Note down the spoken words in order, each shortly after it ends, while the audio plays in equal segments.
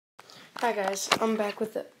Hi guys, I'm back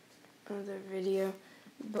with another video,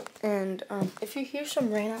 and if you hear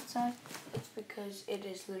some rain outside, it's because it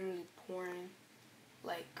is literally pouring,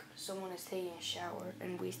 like someone is taking a shower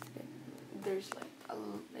and wasted it. There's like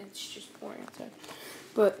it's just pouring outside.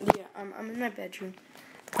 But yeah, I'm in my bedroom.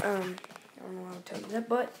 I don't know how to tell you that,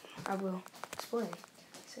 but I will explain.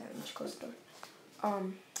 So I'm just close the door.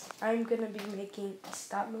 I'm gonna be making a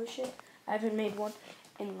stop motion. I haven't made one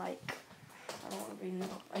in like, I don't even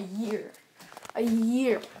know, a year.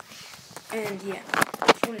 And yeah, I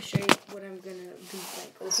just want to show you what I'm going to be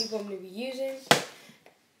like, the people I'm going to be using.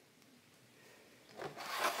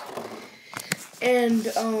 And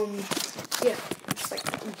yeah, it's like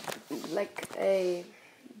a,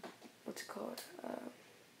 what's it called,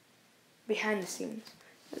 behind the scenes.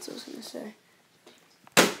 That's what I was going to say.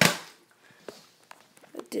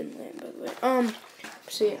 It didn't land, by the way.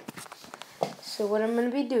 So yeah, so what I'm going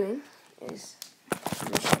to be doing is,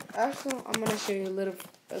 also, I'm gonna show you a little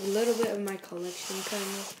bit of my collection, kind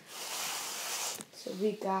of. So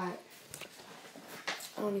we got,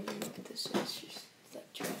 I don't even know what this is. It's just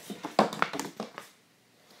like trash.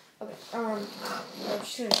 Okay. I'm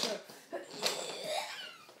just gonna show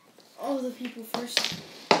all the people first.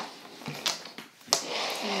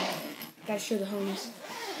 Gotta show the homies.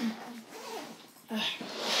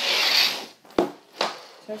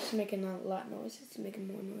 So it's making a lot of noise. It's making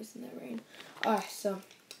more noise than that rain. Alright, so.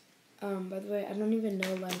 By the way, I don't even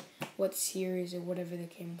know like what series or whatever they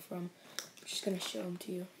came from. I'm just gonna show them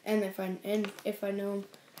to you, and if I know him,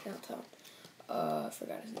 then I'll tell him. I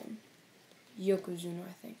forgot his name. Yokozuna,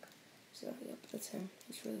 I think. So yep, that's him.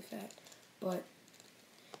 He's really fat, but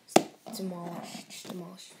just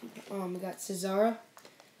demolish people. We got Cesara.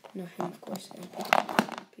 No, him of course. And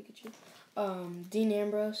Pikachu. Dean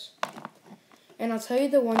Ambrose. And I'll tell you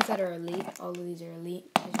the ones that are elite. All of these are elite,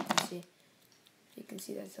 as you can see. You can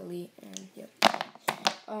see that's elite, and yep.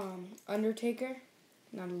 Undertaker,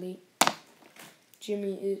 not elite.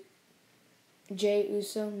 Jay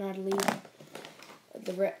Uso, not elite.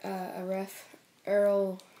 A ref,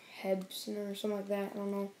 Earl Hebson or something like that. I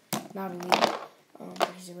don't know, not elite. But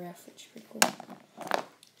he's a ref, which is pretty cool.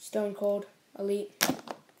 Stone Cold, elite.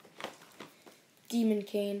 Demon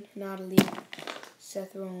Kane, not elite.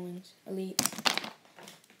 Seth Rollins, elite.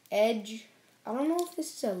 Edge, I don't know if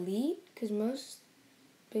this is elite, because most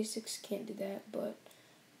basics can't do that, but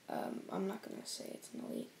I'm not going to say it's an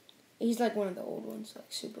elite. He's like one of the old ones, like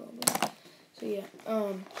super old ones. So yeah,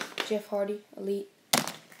 Jeff Hardy, elite.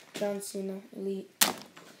 John Cena, elite.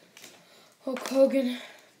 Hulk Hogan,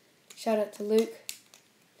 shout out to Luke.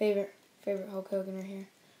 Favorite Hulk Hogan right here.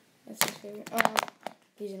 That's his favorite.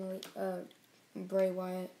 He's an elite. Bray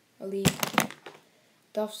Wyatt, elite.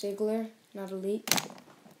 Dolph Ziggler, not elite.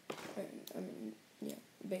 I mean, yeah,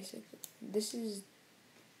 basic. This is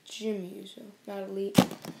Jimmy Uso, not elite.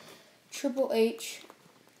 Triple H,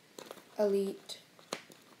 elite.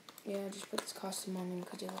 Yeah, I just put this costume on him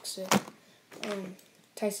because he looks sick.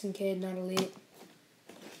 Tyson Kidd, not elite.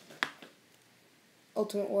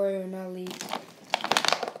 Ultimate Warrior, not elite.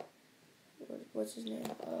 What's his name?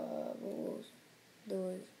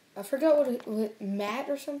 I forgot what Matt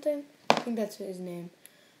or something. I think that's his name.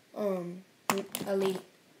 Elite.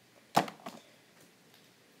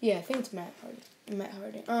 Yeah, I think it's Matt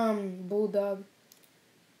Hardy. Bulldog.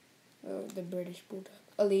 The British Bulldog.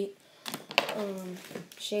 Elite.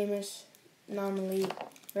 Sheamus, non-elite.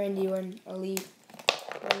 Randy Orton, elite.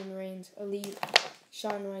 Roman Reigns, elite.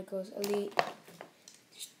 Shawn Michaels, elite.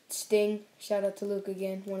 Sting, shout out to Luke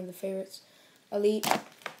again, one of the favorites. Elite.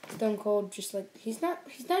 Stone Cold, just like, he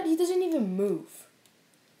doesn't even move.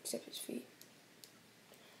 Except his feet.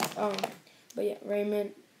 But yeah,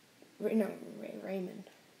 Raymond.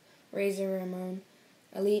 Razor Ramon,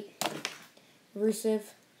 elite.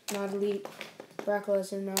 Rusev, not elite. Brock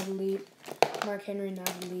Lesnar, not elite. Mark Henry, not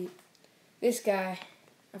elite. This guy,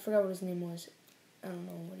 I forgot what his name was. I don't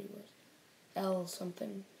know what he was. L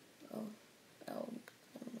something. L. I don't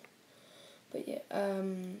know. But yeah,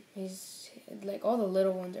 he's like all the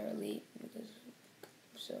little ones are elite.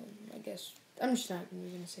 So I guess I'm just not even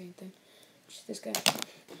gonna say anything. Just this guy.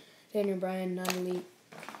 Daniel Bryan, not elite.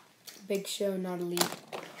 Big Show, not elite.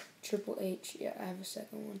 Triple H, yeah, I have a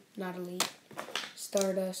second one, not elite.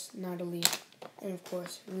 Stardust, not elite. And of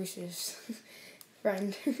course, Rusev's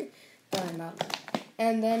friend, not elite.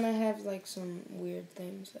 And then I have like some weird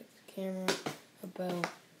things, like the camera, a bell,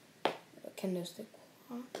 a kendo stick,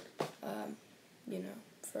 you know,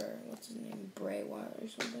 for, what's his name, Bray Wyatt or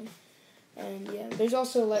something. And yeah, there's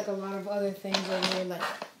also like a lot of other things over here, like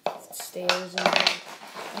stairs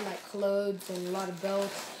and like clothes and a lot of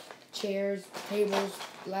belts, chairs, tables,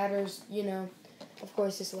 ladders, you know. of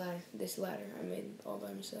course, this ladder I made all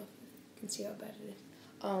by myself. You can see how bad it is.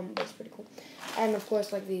 But it's pretty cool. And of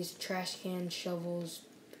course, like these trash cans, shovels,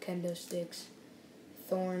 kendo sticks,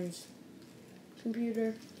 thorns,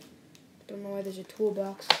 computer. Don't know why there's a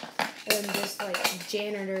toolbox. And this like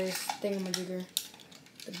janitor's thingamajigger,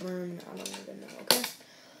 the broom. I don't even know. Okay.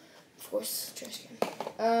 Of course, trash can.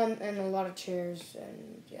 And a lot of chairs,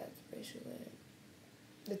 and yeah, that's basically it.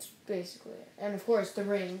 That's basically it. And of course, the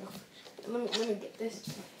ring. Let me get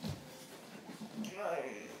this.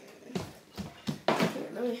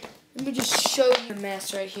 Let me just show you the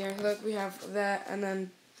mess right here. Look, we have that, and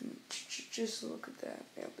then just look at that.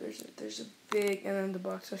 Yep, there's a big, and then the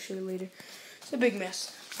box I'll show you later. It's a big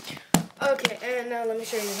mess. Okay, and now let me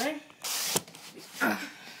show you the ring.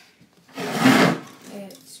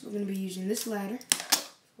 We're gonna be using this ladder.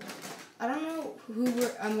 I don't know who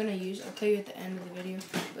I'm gonna use. I'll tell you at the end of the video.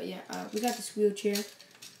 But yeah, we got this wheelchair,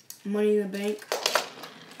 Money in the Bank.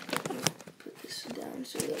 Put this down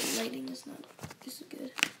so the lighting is not this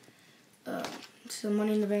good. So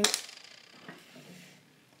Money in the Bank,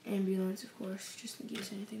 ambulance, of course, just in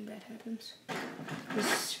case anything bad happens.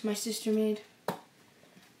 This my sister made.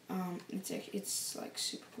 It's like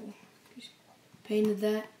super cool. Painted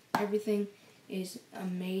that. Everything is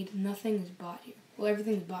made. Nothing is bought here. Well,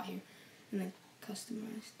 everything is bought here, and then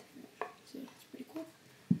customized. So it's pretty cool.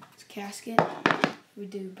 It's a casket. We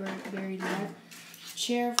do buried alive.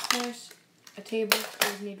 Chair, of course. A table.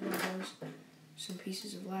 Always need one of those. Some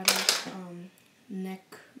pieces of ladder.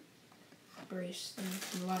 Neck brace. And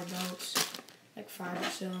a lot of belts. Like 5 or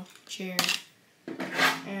so. Chair.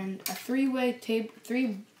 And a three-way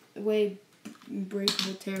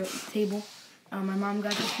breakable table. My mom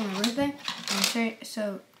got this for my birthday.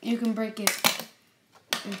 So you can break it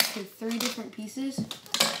into 3 different pieces,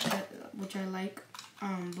 which I like.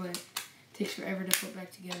 But it takes forever to put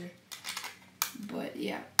back together. But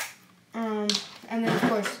yeah. And then of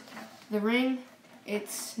course the ring.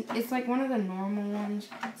 It's like one of the normal ones.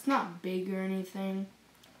 It's not big or anything,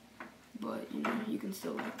 but you know you can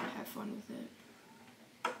still like have fun with it.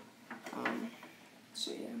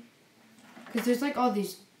 So yeah, because there's like all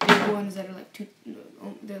these big ones that are like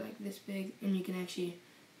they're like this big, and you can actually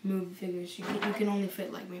move figures. You can only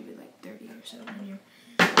fit like maybe like 30 or so in here,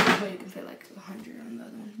 but you can fit like 100 on the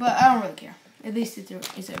other one. But I don't really care. At least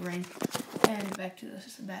it's a ring. And back to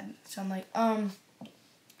this bad sunlight.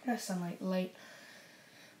 Not sunlight, light.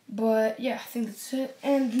 But yeah, I think that's it.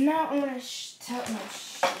 And now I'm gonna show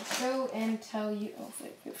and tell you. Oh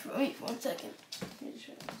wait 1 second. Let me just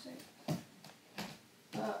show you 1 second.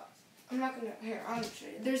 I'm not gonna. Here, I'll show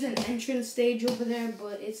you. There's an entrance stage over there,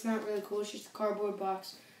 but it's not really cool. It's just a cardboard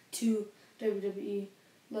box, 2 WWE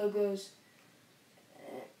logos.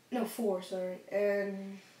 No, 4, sorry.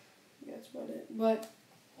 And yeah, that's about it. But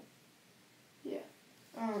yeah,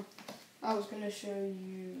 I was gonna show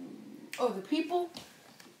you. Oh, the people.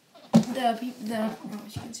 Oh, as you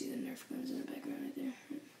can see the Nerf guns in the background right there.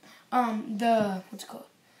 What's it called?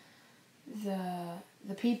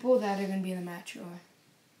 The people that are gonna be in the match, or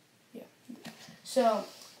yeah. So,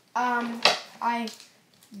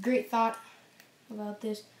 great thought about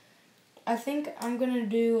this. I think I'm gonna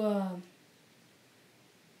do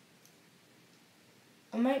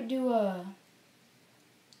I might do a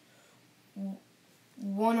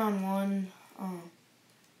one-on-one,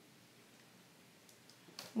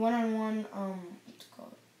 what's it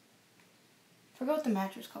called? I forgot what the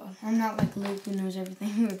match was called. I'm not like Luke who knows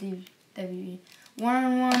everything with you, WWE.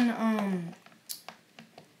 One-on-one, I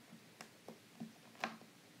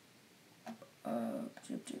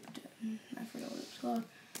forgot what it's called.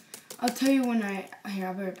 I'll tell you when I'll be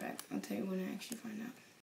right back. I'll tell you when I actually find out.